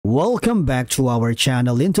Welcome back to our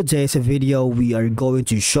channel. In today's video, we are going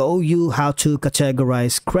to show you how to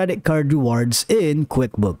categorize credit card rewards in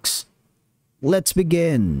QuickBooks. Let's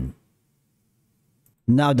begin.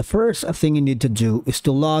 Now, the first thing you need to do is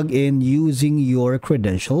to log in using your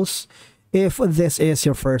credentials. If this is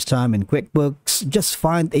your first time in QuickBooks, just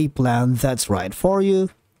find a plan that's right for you.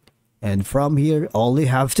 And from here, all you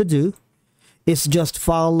have to do is just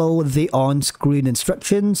follow the on-screen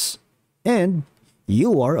instructions and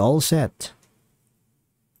you are all set.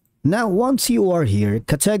 Now, once you are here,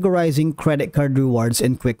 categorizing credit card rewards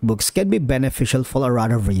in QuickBooks can be beneficial for a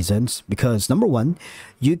lot of reasons because number one,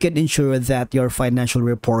 you can ensure that your financial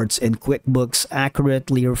reports in QuickBooks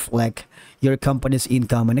accurately reflect your company's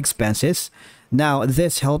income and expenses. Now,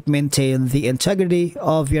 this helps maintain the integrity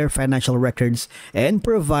of your financial records and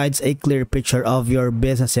provides a clear picture of your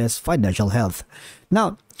business's financial health.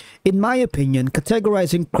 Now, in my opinion,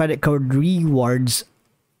 categorizing credit card rewards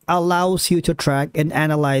allows you to track and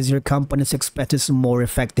analyze your company's expenses more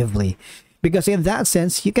effectively. Because in that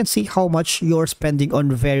sense, you can see how much you're spending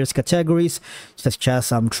on various categories, such as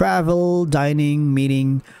some travel, dining,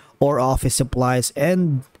 meeting, or office supplies,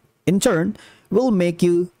 and in turn, will make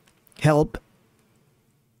you help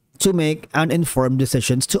to make uninformed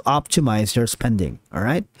decisions to optimize your spending. All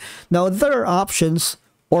right. Now, there are options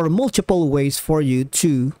or multiple ways for you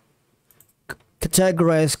to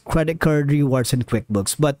categorize credit card rewards in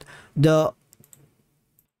QuickBooks, but the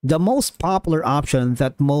most popular option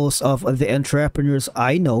that most of the entrepreneurs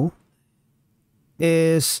I know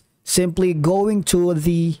is simply going to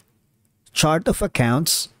the chart of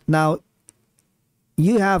accounts. Now,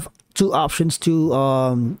 you have two options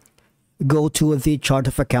to go to the chart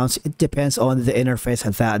of accounts. It depends on the interface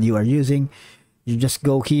that you are using. You just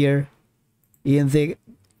go here in the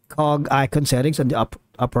cog icon settings on the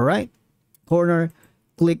upper right corner,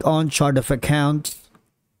 click on chart of accounts,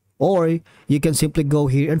 or you can simply go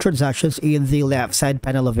here in transactions in the left side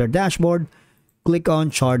panel of your dashboard, click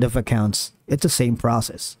on chart of accounts. It's the same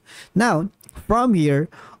process. Now, from here,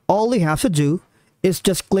 all you have to do is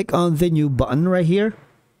just click on the new button right here.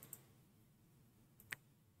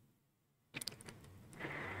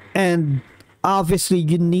 And obviously,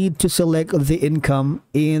 you need to select the income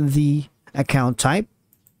in the account type.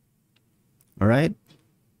 All right.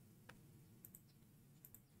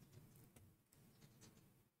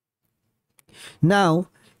 Now,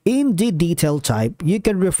 in the detail type, you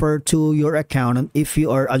can refer to your accountant if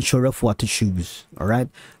you are unsure of what to choose. All right.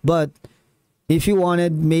 But if you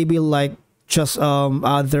wanted maybe like just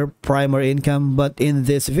other primary income, but in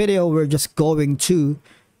this video, we're just going to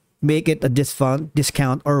make it a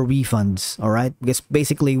discount or refunds. All right. Because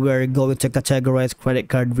basically we're going to categorize credit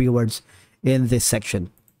card rewards in this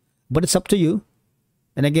section. But it's up to you.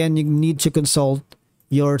 And again, you need to consult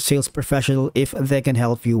your sales professional if they can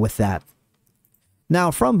help you with that. Now,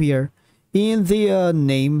 from here, in the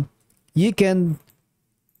name, you can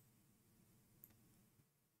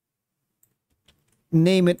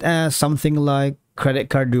name it as something like credit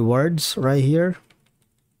card rewards right here.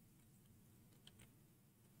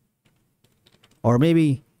 Or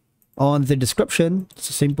maybe on the description,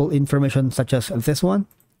 simple information such as this one.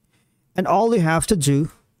 And all you have to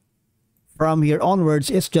do from here onwards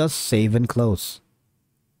is just save and close.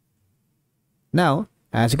 Now,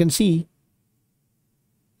 as you can see,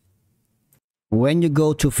 when you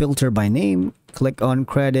go to filter by name, click on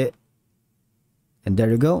credit, and there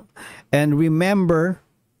you go. And remember,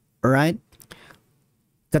 right,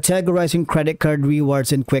 categorizing credit card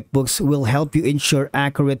rewards in QuickBooks will help you ensure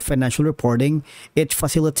accurate financial reporting. It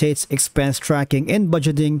facilitates expense tracking and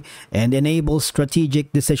budgeting and enables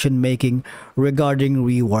strategic decision-making regarding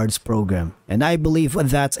rewards program. And I believe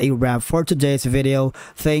that's a wrap for today's video.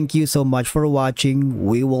 Thank you so much for watching.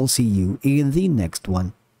 We will see you in the next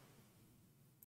one.